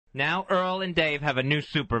Now Earl and Dave have a new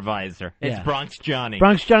supervisor. It's Bronx Johnny.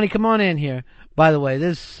 Bronx Johnny, come on in here. By the way,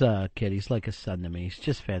 this kid, he's like a son to me. He's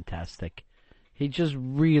just fantastic. He just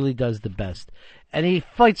really does the best. And he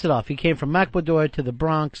fights it off. He came from Ecuador to the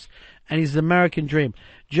Bronx, and he's the American dream.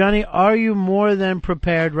 Johnny, are you more than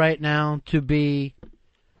prepared right now to be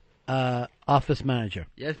office manager?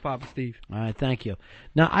 Yes, Papa Steve. All right, thank you.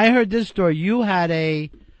 Now, I heard this story. You had a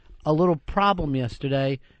little problem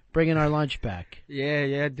yesterday bringing our lunch back.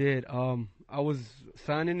 Yeah, I did. I was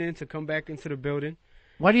signing in to come back into the building.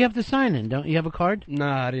 Why do you have to sign in? Don't you have a card?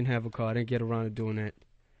 Nah, I didn't have a card. I didn't get around to doing that.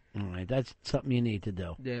 All right, that's something you need to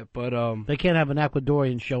do. Yeah, but they can't have an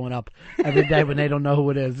Ecuadorian showing up every day when they don't know who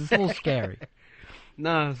it is. It's a little scary.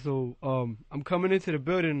 Nah, so I'm coming into the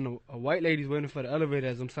building. A white lady's waiting for the elevator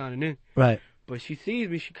as I'm signing in. Right. But she sees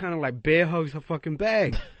me. She kind of like bear hugs her fucking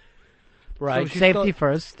bag. Right. So safety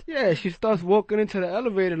first. Yeah, she starts walking into the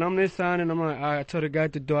elevator, and I'm there signing. I'm like, all right, I told the guy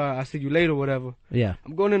at the door, I'll see you later, whatever. Yeah.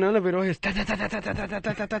 I'm going in the elevator. All here,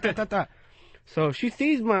 ta-ta-ta-ta-ta-ta-ta-ta-ta-ta-ta. So she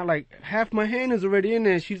sees my, like, half my hand is already in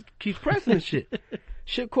there, and she keeps pressing the shit.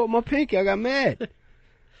 Shit caught my pinky. I got mad.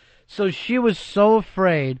 So she was so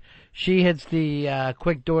afraid she hits the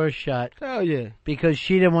quick door shut. Hell yeah. Because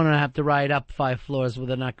she didn't want to have to ride up 5 floors with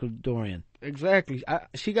an Ecuadorian. Exactly.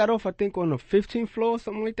 She got off, I think, on the 15th floor or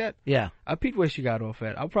something like that. Yeah. I peeked where she got off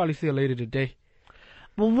at. I'll probably see her later today.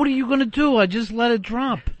 Well, what are you going to do? I just let it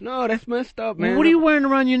drop. No, that's messed up, man. What are you wearing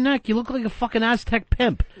around your neck? You look like a fucking Aztec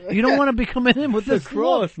pimp. You don't want to be coming in with this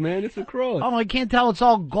cross, man. It's a cross. Oh, I can't tell. It's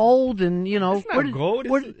all gold and, you know. It's not gold.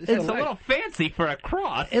 It's a little fancy for a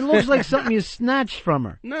cross. It looks like something you snatched from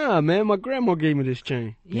her. Nah, man. My grandma gave me this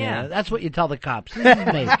chain. Yeah, that's what you tell the cops. This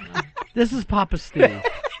is me. This is Papa Steve.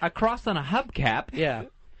 A cross on a hubcap? Yeah.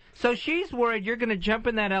 So she's worried you're going to jump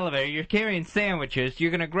in that elevator, you're carrying sandwiches,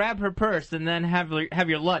 you're going to grab her purse and then have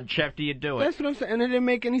your lunch after you do it. That's what I'm saying. And it didn't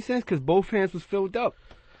make any sense because both hands was filled up.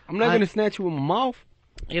 I'm not going to snatch it with my mouth.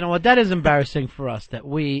 You know what? That is embarrassing for us that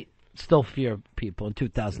we still fear people in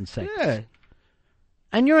 2006. Yeah.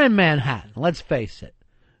 And you're in Manhattan, let's face it.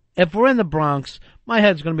 If we're in the Bronx, my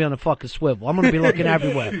head's going to be on a fucking swivel. I'm going to be looking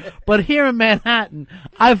everywhere. But here in Manhattan,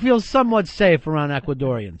 I feel somewhat safe around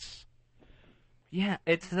Ecuadorians. Yeah,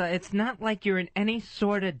 it's not like you're in any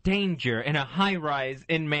sort of danger in a high-rise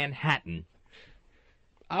in Manhattan.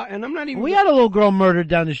 And I'm not even... We had a little girl murdered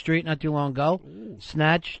down the street not too long ago. Ooh.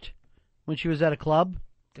 Snatched when she was at a club.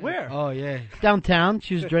 Where? Oh, yeah. Downtown.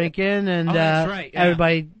 She was drinking, and that's right, yeah.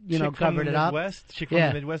 Everybody, Chick covered it up. Chick from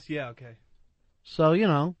the Midwest? Yeah, okay. So,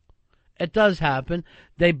 it does happen.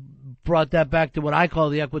 They brought that back to what I call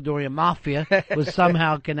the Ecuadorian mafia. Was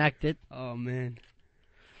somehow connected. Oh, man.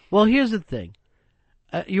 Well, here's the thing.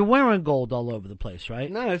 You're wearing gold all over the place,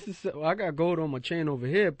 right? No, I got gold on my chain over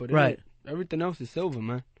here, but everything else is silver,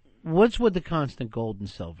 man. What's with the constant gold and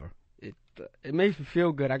silver? It makes me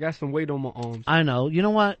feel good. I got some weight on my arms. I know. You know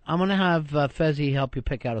what? I'm going to have Fezzy help you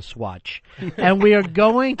pick out a swatch. And we are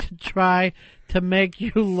going to try to make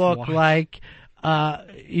you look like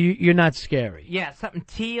you're not scary. Yeah, something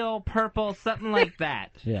teal, purple, something like that.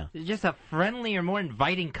 Yeah. Just a friendlier, more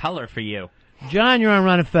inviting color for you. John, you're on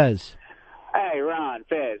Ron Fez. Hey, Ron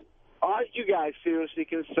Fez, aren't you guys seriously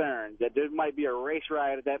concerned that there might be a race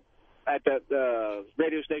riot at the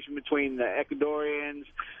radio station between the Ecuadorians,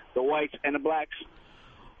 the whites, and the blacks?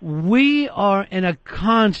 We are in a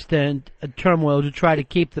constant turmoil to try to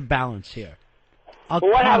keep the balance here. Well,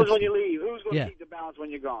 what happens when you leave? Who's going to keep the balance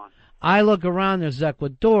when you're gone? I look around, there's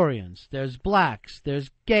Ecuadorians, there's blacks,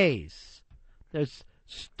 there's gays, there's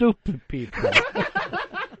stupid people.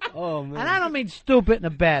 Oh, man. And I don't mean stupid in a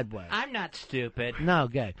bad way. I'm not stupid. No,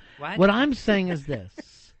 gay. What I'm saying is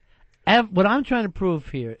this. What I'm trying to prove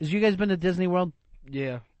here is, you guys been to Disney World?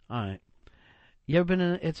 Yeah. All right. You ever been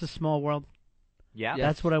in It's a Small World? Yeah. Yes.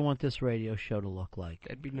 That's what I want this radio show to look like.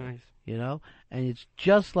 That'd be nice. And it's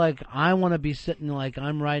just like I want to be sitting like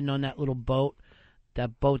I'm riding on that little boat,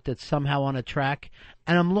 that boat that's somehow on a track,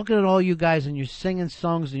 and I'm looking at all you guys and you're singing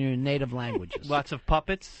songs in your native languages. Lots of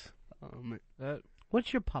puppets.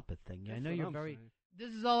 What's your puppet thing? I know you're very...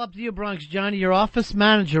 This is all up to you, Bronx Johnny. You're office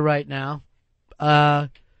manager right now. And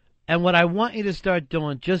what I want you to start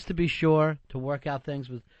doing, just to be sure, to work out things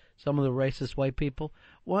with some of the racist white people,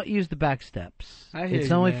 use the back steps.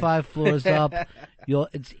 It's only 5 floors up.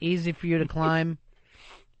 It's easy for you to climb.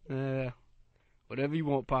 Whatever you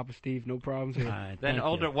want, Papa Steve. No problems here. Right, then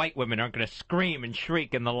older white women aren't going to scream and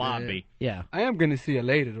shriek in the lobby. Yeah. I am going to see her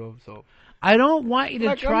later, though, so... I don't want you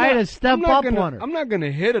to try to step up on her. I'm not going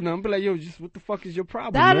to hit her. I'm going to be like, yo, what the fuck is your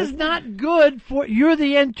problem, That man? is not good for... You're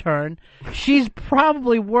the intern. She's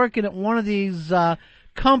probably working at one of these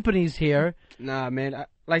companies here. Nah, man.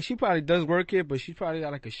 Like, she probably does work here, but she probably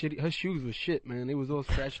got like a shitty. Her shoes were shit, man. They was all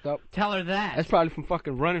scratched up. Tell her that. That's probably from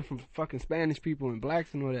fucking running from fucking Spanish people and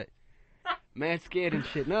blacks and all that. Mad scared and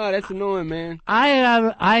shit. No, that's annoying, man.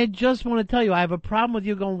 I just want to tell you, I have a problem with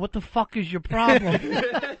you going, what the fuck is your problem?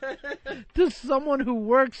 To someone who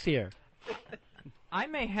works here. I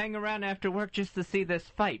may hang around after work just to see this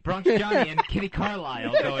fight. Bronx Johnny and Kitty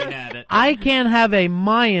Carlisle going at it. I can't have a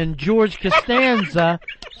Mayan George Costanza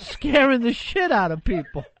scaring the shit out of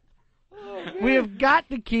people. We have got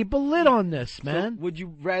to keep a lid on this, man. So would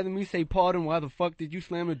you rather me say, pardon, why the fuck did you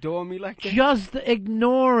slam the door on me like that? Just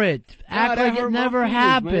ignore it. Act like it never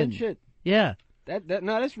happened. Shit. Yeah.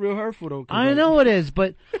 That's real hurtful, though. I know it is,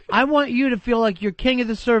 but I want you to feel like you're king of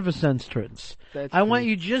the service entrance. I want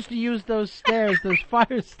you just to use those stairs, those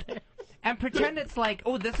fire stairs. And pretend it's like,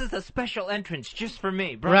 oh, this is a special entrance just for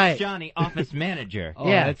me. Bronx Johnny, office manager. Oh,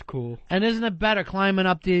 yeah, that's cool. And isn't it better climbing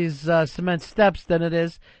up these cement steps than it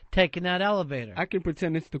is taking that elevator? I can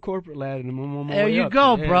pretend it's the corporate ladder. And I'm on my there way you up.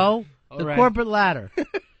 go, Yeah. bro. All The right. corporate ladder.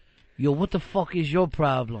 Yo, what the fuck is your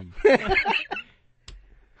problem?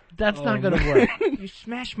 That's not going to work. You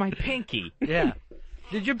smashed my pinky. Yeah.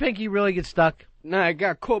 Did your pinky really get stuck? Nah, I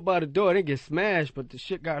got caught by the door. It didn't get smashed, but the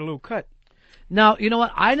shit got a little cut. Now, you know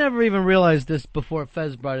what? I never even realized this before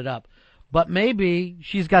Fez brought it up. But maybe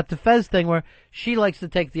she's got the Fez thing where she likes to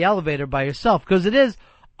take the elevator by herself. Because it is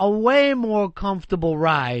a way more comfortable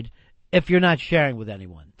ride if you're not sharing with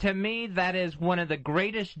anyone. To me, that is one of the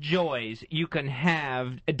greatest joys you can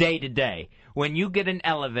have day to day. When you get an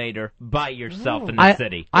elevator by yourself in the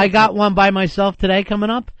city. I got one by myself today coming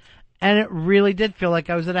up. And it really did feel like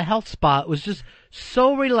I was at a health spa. It was just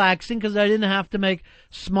so relaxing because I didn't have to make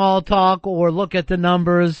small talk or look at the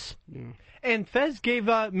numbers. Yeah. And Fez gave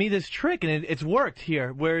me this trick, and it's worked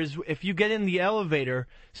here. Whereas if you get in the elevator,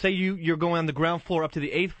 say you're going on the ground floor up to the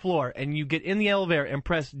 8th floor, and you get in the elevator and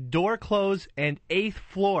press door close and 8th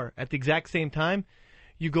floor at the exact same time,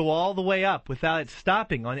 you go all the way up without it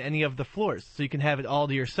stopping on any of the floors, so you can have it all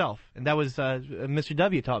to yourself. And that was Mr.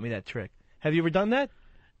 W taught me that trick. Have you ever done that?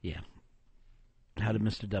 Yeah. How did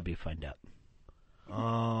Mr. W find out?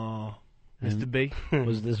 Oh, Mr. B.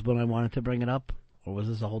 Was this when I wanted to bring it up? Or was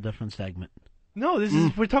this a whole different segment? No, this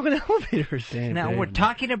is we're talking elevators. Now, we're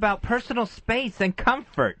talking about personal space and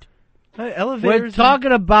comfort. Elevators. We're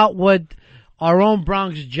talking about what our own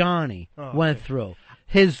Bronx Johnny went through.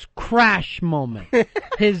 His crash moment.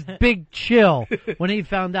 His big chill when he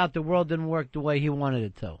found out the world didn't work the way he wanted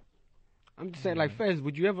it to. I'm just saying, like, Fez,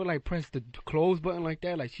 would you ever, like, press the close button like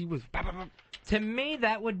that? Like, she was... To me,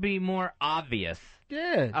 that would be more obvious.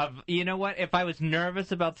 Yeah. You know what? If I was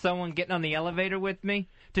nervous about someone getting on the elevator with me,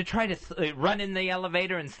 to try to run in the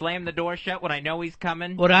elevator and slam the door shut when I know he's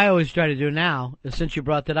coming. What I always try to do now, is since you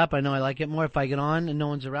brought that up, I know I like it more if I get on and no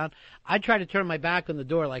one's around. I try to turn my back on the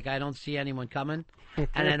door like I don't see anyone coming,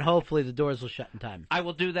 and then hopefully the doors will shut in time. I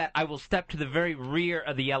will do that. I will step to the very rear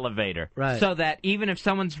of the elevator. Right. So that even if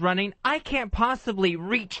someone's running, I can't possibly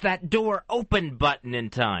reach that door open button in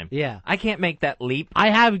time. Yeah. I can't make that leap.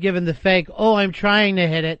 I have given the fake, I'm trying to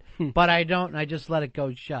hit it, but I don't, and I just let it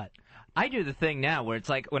go shut. I do the thing now where it's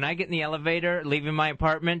like when I get in the elevator, leaving my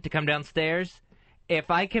apartment to come downstairs,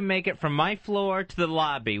 if I can make it from my floor to the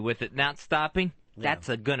lobby with it not stopping, that's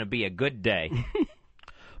going to be a good day.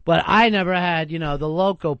 But I never had, the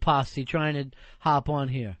loco posse trying to hop on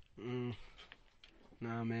here.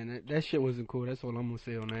 Nah, man, that shit wasn't cool. That's all I'm going to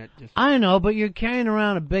say on that. I know, but you're carrying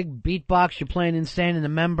around a big beatbox, you're playing Insane in the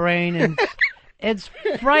Membrane, and it's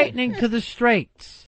frightening to the straights.